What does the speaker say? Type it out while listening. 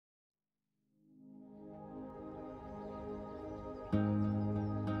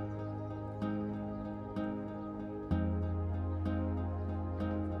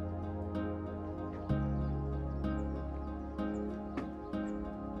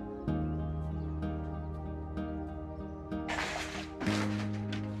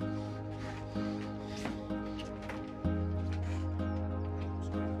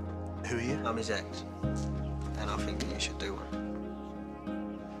I'm his ex. And I think that you should do one.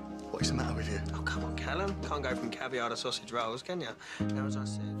 What is the matter with you? Oh, come on, Callum. Can't go from caviar to sausage rolls, can you? Now, as I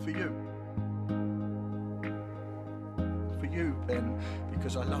said... For you. For you, Ben,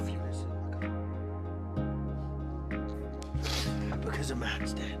 because I love you. Because a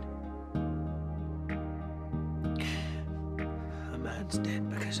man's dead. A man's dead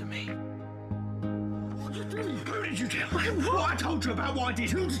because of me. What did you do? Who did you tell? What I told you about what I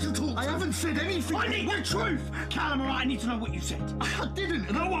did. Who did you talk to? I haven't said anything. I need the truth. Callum, all right, I need to know what you said. I didn't,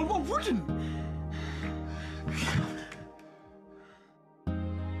 and I wouldn't.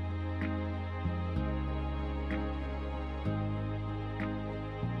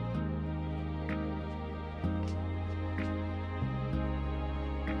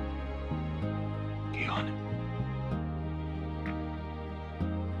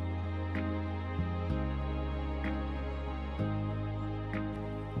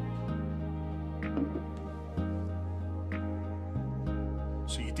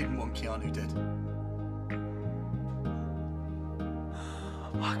 So you didn't want Keanu dead?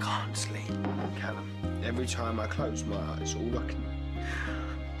 I can't sleep, Callum. Every time I close my eyes, all I can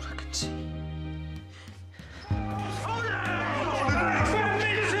see.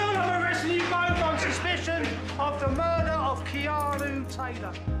 I'm arresting you both on suspicion of the murder of Keanu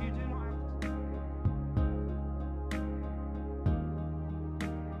Taylor. You do not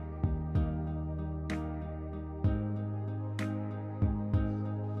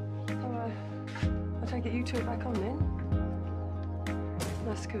I take it you two are back on then?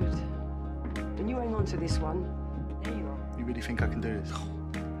 That's good. And you hang on to this one. There you are. You really think I can do this?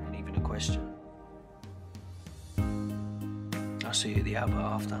 Ain't even a question. I'll see you at the Albert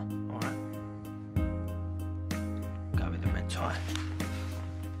after, all right? Go with the red tie.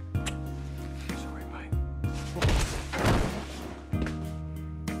 Sorry, mate.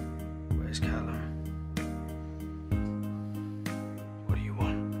 Where's Callum? What do you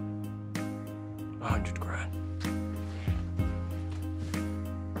want? 100 grand.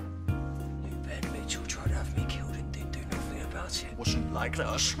 You Ben Mitchell tried to have me killed and didn't do nothing about it. It wasn't like that,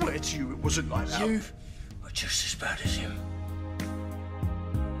 I swear to you, it wasn't like that. You are just as bad as him.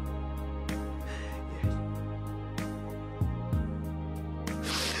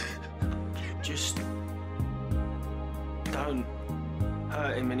 Just don't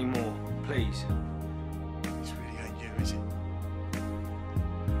hurt him anymore, please. This really ain't you, is it?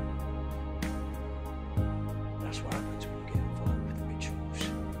 That's what happens when you get involved with the Mitchells.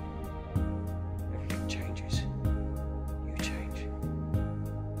 Everything changes. You change.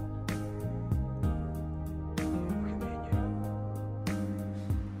 Look at me and you.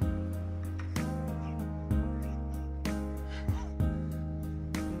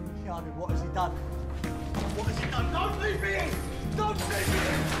 Keanu, what has he done? What has he done? Don't leave me in! Don't leave me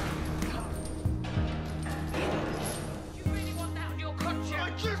in! You really want that on your conscience?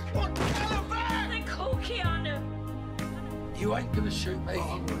 I just want Callum back! Then call Keanu. You ain't gonna shoot me.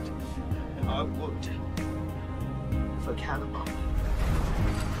 I would. I would. For Callum.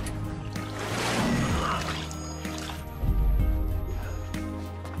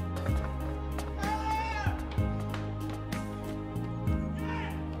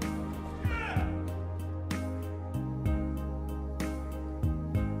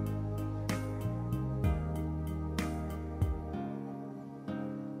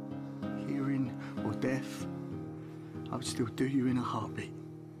 Hearing or deaf, I would still do you in a heartbeat.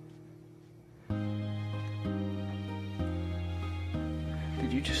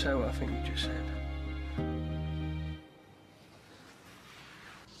 Did you just say what I think you just said?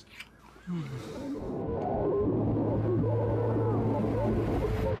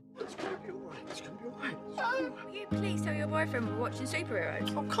 It's gonna be all right. It's gonna be all right. Will you please tell your boyfriend we're watching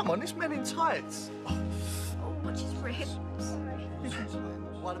superheroes? Oh, come on, this men in tights. Oh, watch his ribs.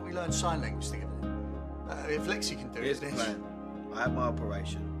 Why don't we learn sign language together? If Lexi can do Here's it, the then... plan. I have my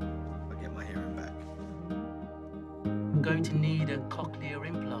operation. I get my hearing back. I'm going to need a cochlear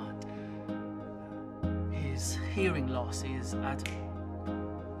implant. His hearing loss is at...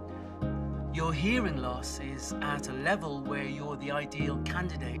 Your hearing loss is at a level where you're the ideal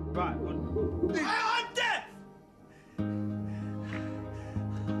candidate. Right, well... I'm deaf!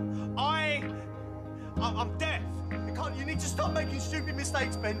 I'm deaf. You need to stop making stupid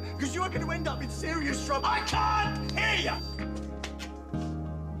mistakes, Ben, because you are going to end up in serious trouble. I can't hear you!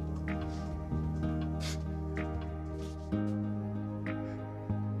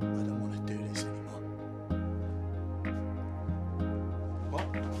 I don't want to do this anymore.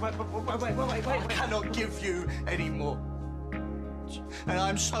 What? Wait. I cannot give you any more. And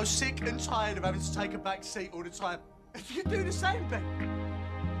I'm so sick and tired of having to take a back seat all the time. You do the same, Ben.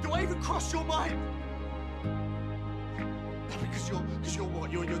 Do I even cross your mind? Because you're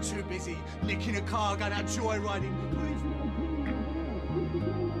what? You're too busy nicking a car, going out joyriding.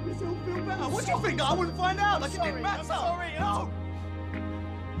 Yourself feel better. What do you think? I wouldn't find out. Like it didn't matter. I'm sorry. No.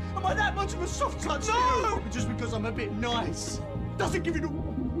 Am I that much of a soft touch? No. Just because I'm a bit nice doesn't give you the.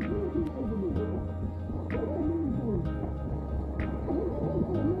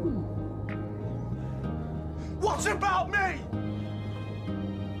 What about me?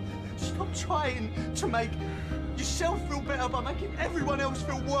 Stop trying to make yourself feel better by making everyone else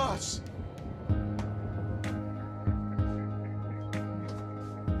feel worse.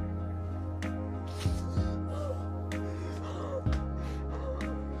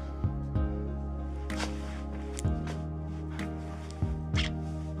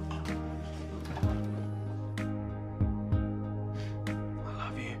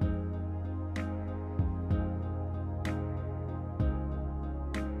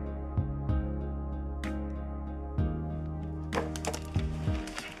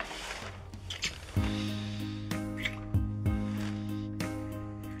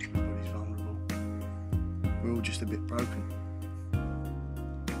 We're all just a bit broken.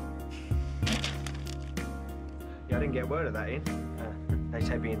 Yeah, I didn't get word of that in. They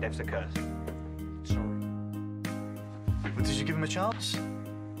say being deaf's a curse. Sorry. But did you give him a chance?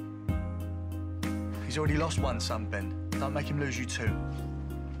 He's already lost one son, Ben. Don't make him lose you two.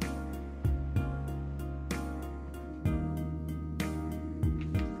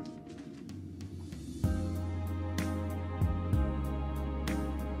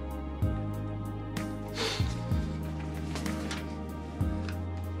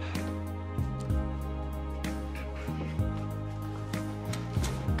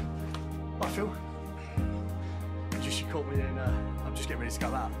 Phil, you caught me in. I'm just getting ready to go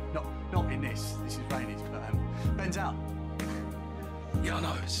out. Not in this. This is raining. But Ben's out. Yeah, I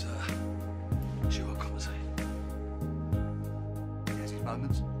know. It's your conversation. He has his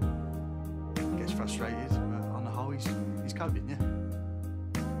moments. Gets frustrated, but on the whole, he's coping. Yeah.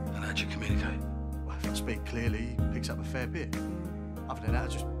 And how'd you communicate? Well, if I speak clearly, he picks up a fair bit. Other than that, I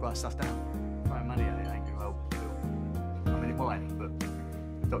just write stuff down. Throwing money at it ain't gonna help. I mean, it might, but.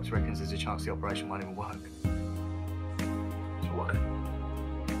 The doctor reckons there's a chance the operation won't even work. So what?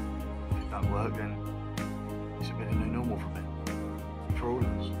 If it don't work, then it's a bit of new normal for Ben. For all of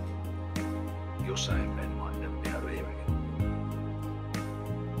us. You're saying Ben might never be able to hear again.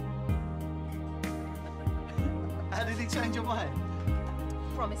 How did he change your mind?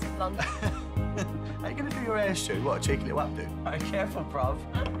 Promise of London. Are you going to do your hair, Stu? What, a cheeky little updo? Hey, careful, bruv.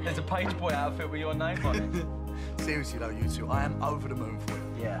 There's a page boy outfit with your name on it. Seriously, though, you two, I am over the moon for you.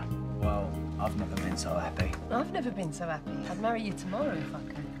 Yeah, well, I've never been so happy. I've never been so happy. I'd marry you tomorrow if I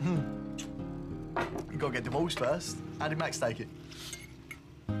could. You got to get divorced first. How did Max take it?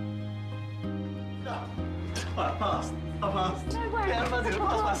 No. I passed. I passed. No way. Yeah, I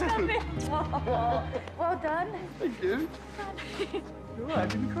passed. Well done. Thank you. You're all right,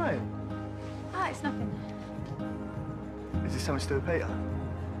 have you been crying? Ah, it's nothing. Is this something to do with Peter?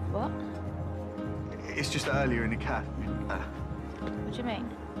 What? It's just earlier in the cab. What do you mean?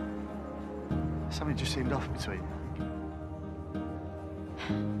 Something just seemed off between you.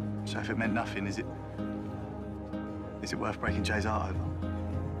 So if it meant nothing, is it worth breaking Jay's heart over?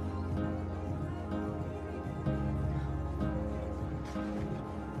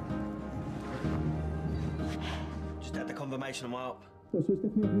 Just had the confirmation of my op. Well, so it's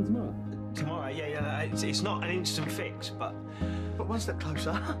definitely happening tomorrow? Tomorrow, yeah. It's not an instant fix, but... But one step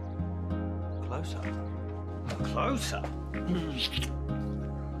closer. Closer? Closer?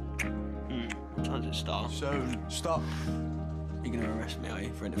 Time's it start? Soon. Stop. You're going to arrest me, are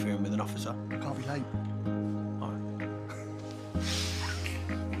you, for interfering with an officer? I can't be late. All right.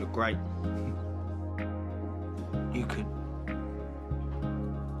 You look great. You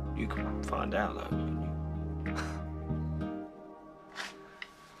could find out, though, couldn't you?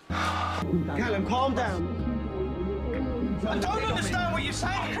 Callum, calm down. I don't understand what you're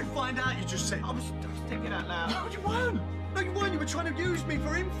saying. I can find out, you just said. I was thinking out loud. No, you weren't. No, you weren't. You were trying to use me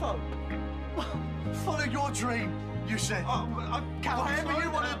for info. Follow your dream, you said. Callum, whatever you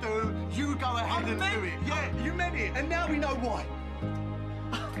want to do, you go ahead and do it. Yeah, you meant it, and now we know why.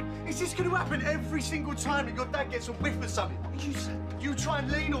 Is this going to happen every single time that your dad gets a whiff of something? You said you try and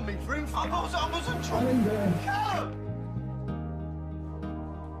lean on me for info. I wasn't trying. Callum!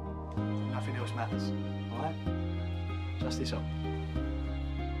 Nothing else matters, all right? Just this up.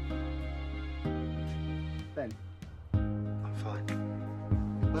 Ben. I'm fine.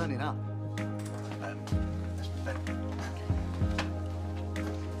 You're burning up. Ben.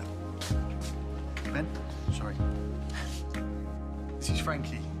 Ben, sorry. This is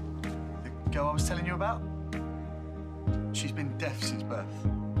Frankie, the girl I was telling you about. She's been deaf since birth.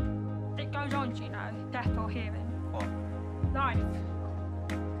 It goes on, you know, deaf or hearing. What? Life.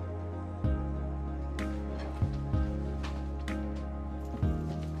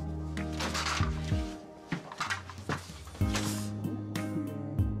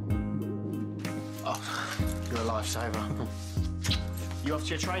 Oh, you're a lifesaver. You off to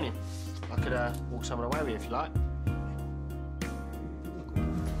your training? I could walk someone away with you if you like.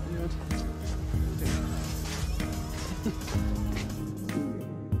 Good.